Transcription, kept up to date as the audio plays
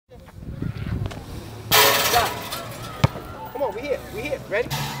on, we here. Ready?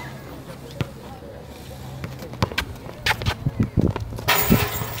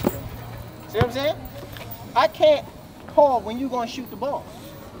 See what I'm saying? I can't call when you're going to shoot the ball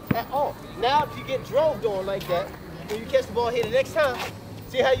at all. Now, if you get drove on like that, when you catch the ball here the next time,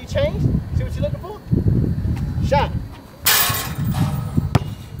 see how you change? See what you're looking for? Shot.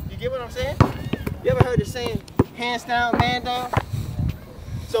 You get what I'm saying? You ever heard the saying, hands down, man down?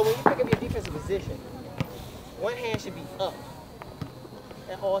 So when you pick up your defensive position, one hand should be up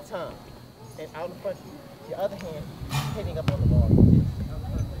at all times and out in front of you. Your other hand hitting up on the ball.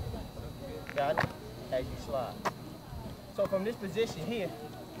 Got it? As you slide. So from this position here,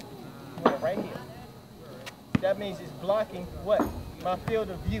 you want it right here. That means it's blocking what? My field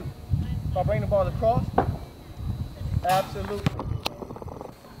of view. If I bring the ball across, absolutely.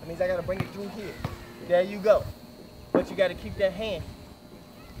 That means I got to bring it through here. There you go. But you got to keep that hand.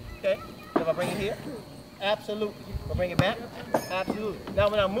 Okay? So if I bring it here, absolutely. If I bring it back, absolutely. Now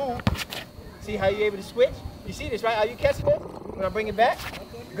when I move, see how you're able to switch? You see this, right? Are you catching this? When I bring it back,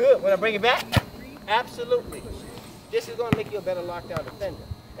 good. When I bring it back, absolutely. This is going to make you a better lockdown defender.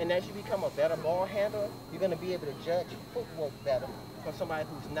 And as you become a better ball handler, you're going to be able to judge footwork better from somebody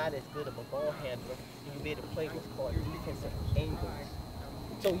who's not as good of a ball handler, and you'll be able to play what's called defensive angles.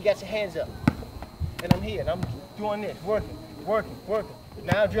 So you got your hands up, and I'm here, and I'm doing this, working.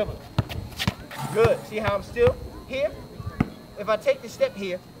 Now dribbling. Good. See how I'm still here? If I take the step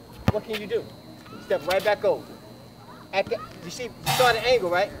here, what can you do? Step right back over. You see, you saw the angle,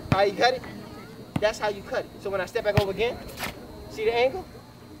 right? How you cut it? That's how you cut it. So when I step back over again, see the angle?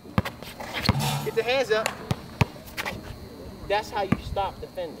 Get the hands up. That's how you stop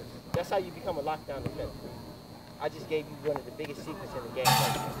defenders. That's how you become a lockdown defender. I just gave you one of the biggest secrets in the game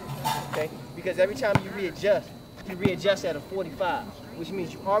right now. Okay? Because every time you readjust at a 45, which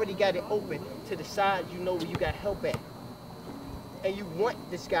means you already got it open to the side you know where you got help at. And you want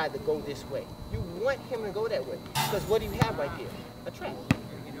this guy to go this way. You want him to go that way. Because what do you have right here? A trap.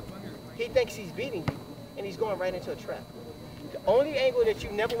 He thinks he's beating you, and he's going right into a trap. The only angle that you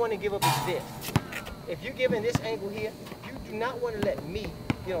never want to give up is this. If you're giving this angle here, you do not want to let me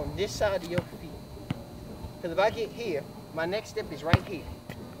get on this side of your feet. Because if I get here, my next step is right here.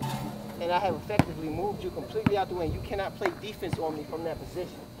 And I have effectively moved you completely out the way, and you cannot play defense on me from that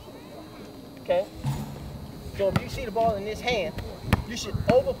position. Okay? So if you see the ball in this hand, you should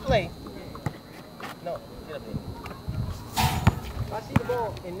overplay. No, get up here. If I see the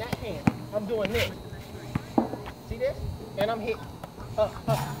ball in that hand, I'm doing this. See this? And I'm hitting.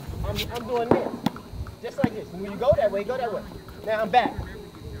 I'm doing this. Just like this. When you go that way, go that way. Now I'm back.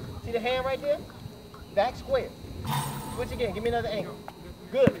 See the hand right there? Back square. Switch again. Give me another angle.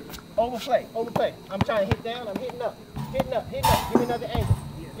 Good. Overplay. I'm trying to hit down. I'm hitting up. Give me another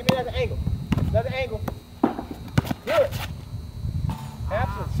angle. Another angle. Good.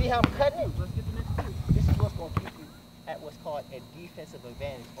 Absolutely. See how I'm cutting it? This is what's going to keep you at what's called a defensive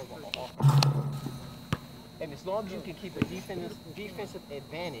advantage over an offense. And as long as you can keep a defensive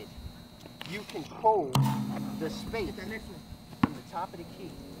advantage, you control the space from the top of the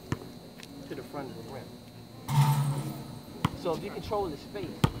key to the front of the rim. So if you control the space,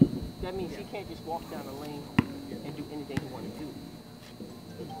 that means he can't just walk down the lane and do anything he wants to do.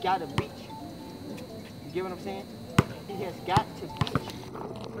 He's got to beat you. You get what I'm saying? He has got to beat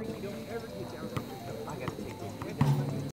you. I got